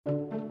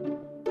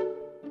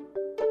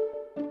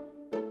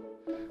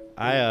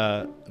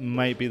I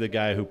might be the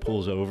guy who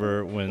pulls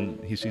over when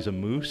he sees a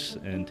moose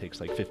and takes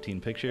like 15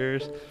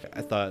 pictures.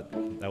 I thought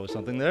that was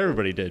something that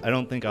everybody did. I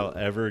don't think I'll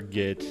ever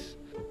get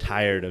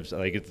tired of,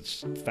 like,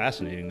 it's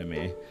fascinating to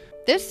me.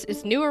 This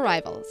is New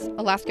Arrivals,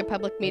 Alaska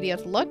Public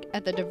Media's look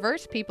at the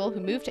diverse people who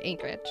moved to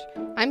Anchorage.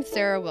 I'm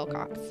Sarah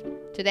Wilcox.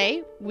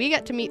 Today, we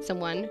get to meet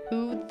someone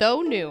who,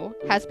 though new,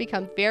 has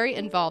become very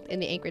involved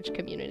in the Anchorage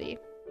community.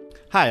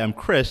 Hi, I'm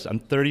Chris. I'm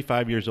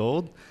 35 years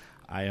old.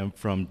 I am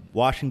from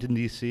Washington,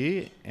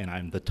 D.C., and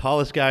I'm the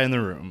tallest guy in the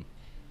room.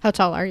 How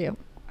tall are you?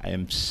 I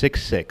am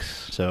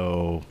 6'6",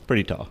 so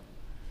pretty tall.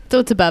 So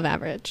it's above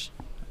average.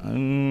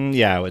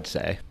 Yeah, I would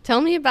say. Tell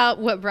me about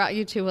what brought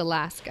you to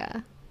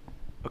Alaska.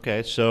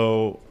 Okay,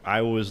 so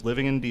I was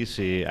living in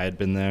D.C. I had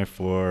been there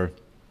for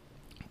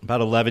about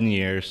 11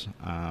 years,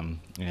 and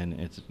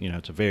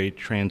it's a very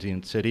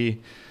transient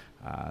city.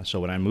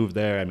 So when I moved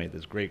there, I made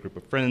this great group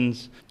of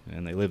friends,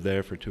 and they lived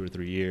there for 2 or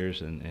 3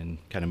 years and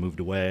kind of moved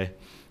away.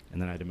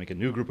 And then I had to make a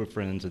new group of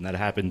friends, and that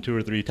happened 2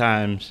 or 3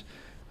 times.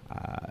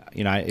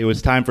 It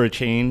was time for a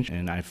change,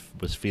 and I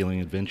was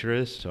feeling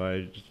adventurous, so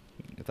I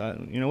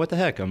thought, what the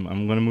heck? I'm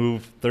going to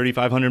move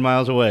 3,500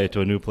 miles away to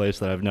a new place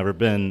that I've never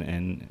been,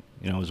 and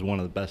it was one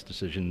of the best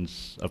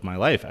decisions of my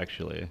life,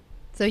 actually.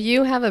 So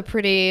you have a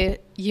pretty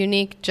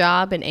unique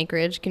job in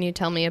Anchorage. Can you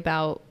tell me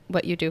about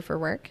what you do for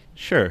work?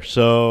 Sure.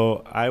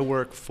 So I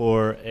work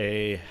for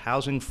a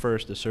Housing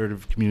First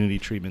assertive community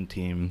treatment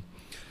team,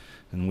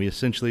 and we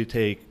essentially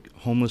take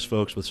homeless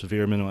folks with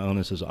severe mental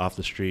illnesses off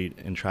the street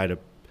and try to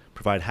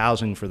provide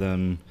housing for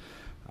them,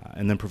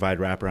 and then provide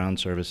wraparound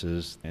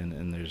services.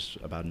 And there's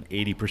about an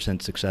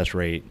 80% success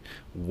rate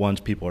once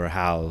people are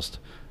housed.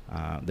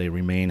 They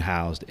remain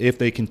housed if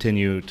they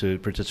continue to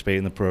participate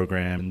in the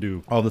program and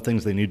do all the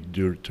things they need to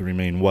do to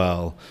remain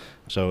well.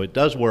 So it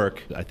does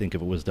work. I think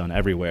if it was done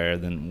everywhere,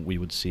 then we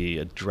would see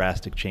a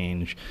drastic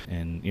change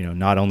in,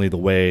 not only the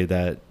way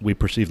that we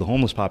perceive the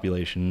homeless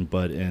population,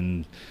 but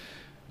in,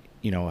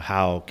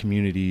 how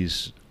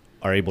communities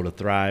are able to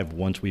thrive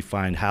once we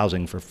find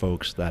housing for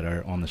folks that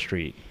are on the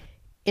street.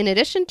 In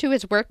addition to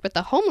his work with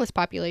the homeless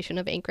population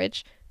of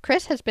Anchorage,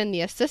 Chris has been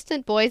the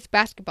assistant boys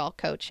basketball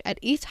coach at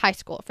East High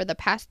School for the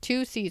past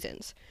 2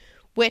 seasons,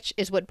 which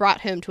is what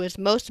brought him to his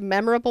most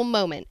memorable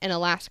moment in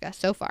Alaska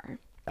so far.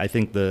 I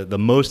think the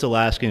most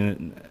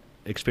Alaskan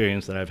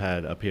experience that I've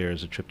had up here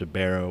is a trip to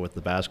Barrow with the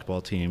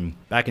basketball team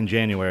back in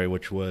January,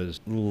 which was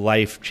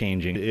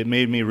life-changing. It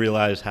made me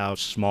realize how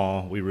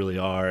small we really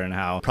are and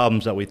how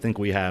problems that we think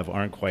we have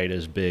aren't quite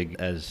as big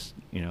as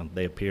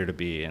they appear to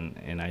be.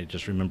 And I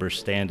just remember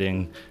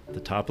standing at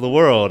the top of the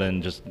world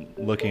and just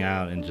looking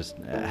out and just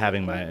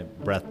having my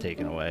breath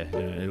taken away.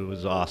 It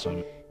was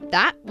awesome.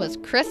 That was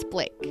Chris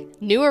Blake,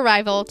 new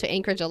arrival to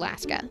Anchorage,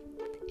 Alaska.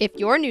 If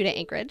you're new to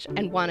Anchorage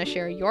and want to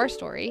share your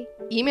story,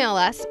 email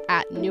us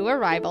at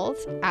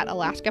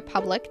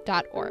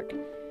newarrivals@alaskapublic.org.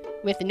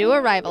 With New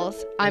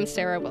Arrivals, I'm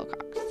Sarah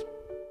Wilcox.